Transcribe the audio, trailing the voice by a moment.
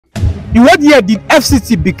In what year did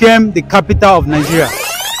FCT become the capital of Nigeria?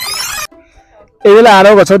 I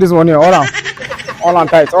don't go this one here. All on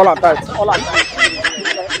tight.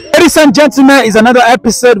 Ladies and gentlemen, it's another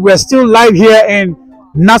episode. We're still live here in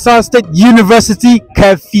Nasarawa State University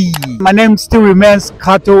Keffi. My name still remains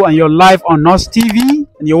Kator, and you're live on NOSTV,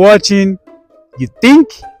 and you're watching You Think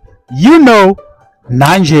You Know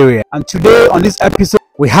Nigeria. And today on this episode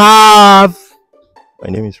we have... My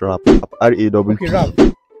name is Rap. R-A-W-P. Okay, Rap.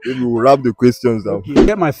 Maybe we'll wrap the questions down. Okay.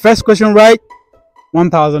 Get my first question right,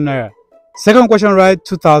 1,000 naira. Second question right,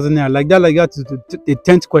 2,000 naira. Like that to the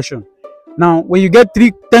 10th question. Now, when you get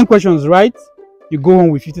 10 questions right, you go home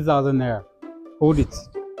with 50,000 naira. Hold it.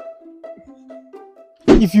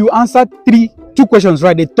 If you answer two questions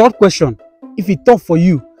right, the third question, if it's tough for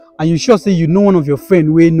you, and you sure say you know one of your friends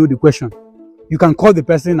will know the question, you can call the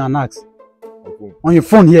person and ask. Okay. On your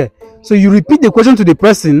phone here. So you repeat the question to the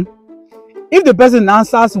person. If the person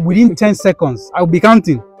answers within 10 seconds, I will be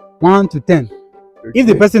counting 1 to 10. Okay. If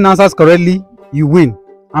the person answers correctly, you win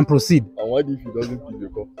and proceed. And what if he doesn't pick the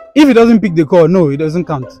call? If he doesn't pick the call, no, it doesn't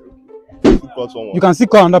count. You can still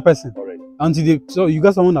call another person. All right. So you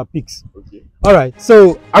got someone that picks. Okay. All right.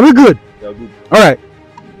 So are we good? Yeah, good. All right.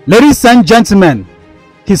 Ladies and gentlemen,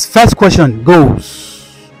 his first question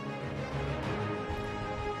goes: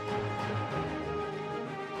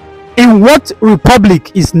 in what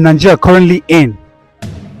republic is Nigeria currently in?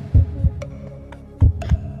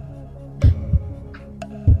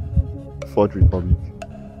 Fourth Republic.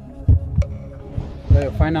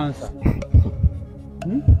 Your final answer.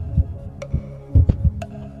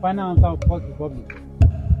 Final answer of Fourth Republic.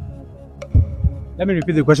 Let me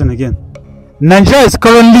repeat the question again. Nigeria is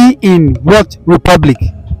currently in what republic?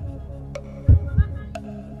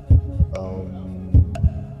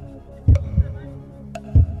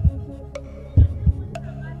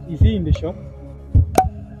 Is he in the shop?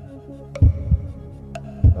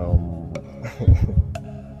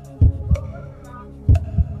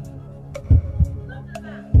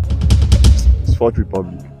 It's Fourth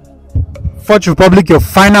Republic. Fourth Republic, your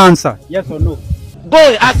final answer? Yes or no?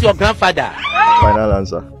 Go ask your grandfather. Final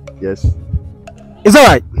answer. Yes. It's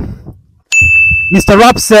alright. Mr.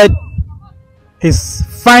 Rap said his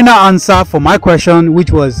final answer for my question, which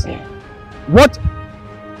was, what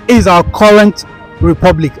is our current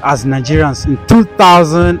republic as Nigerians in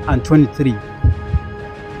 2023?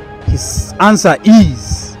 His answer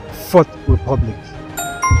is Fourth Republic.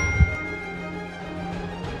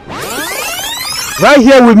 Right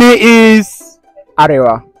here with me is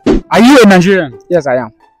Arewa. Are you a Nigerian? Yes, I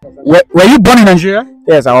am. Were you born in Nigeria?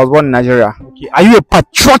 Yes, I was born in Nigeria. Okay. Are you a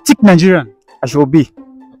patriotic Nigerian? I should be.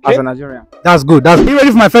 Okay. As a Nigerian. That's good. Are you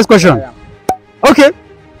ready for my first question? Yeah. Okay.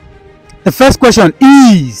 The first question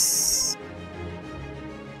is: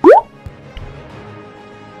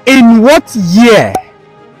 in what year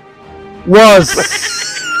was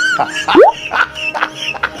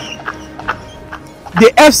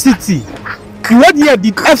the FCT? In what year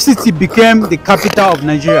did FCT become the capital of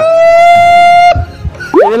Nigeria?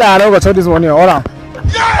 I don't go this one here. All on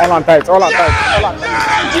tight.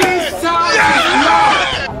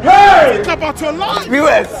 Hey! Think about your life.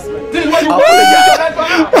 Viewers, this is what you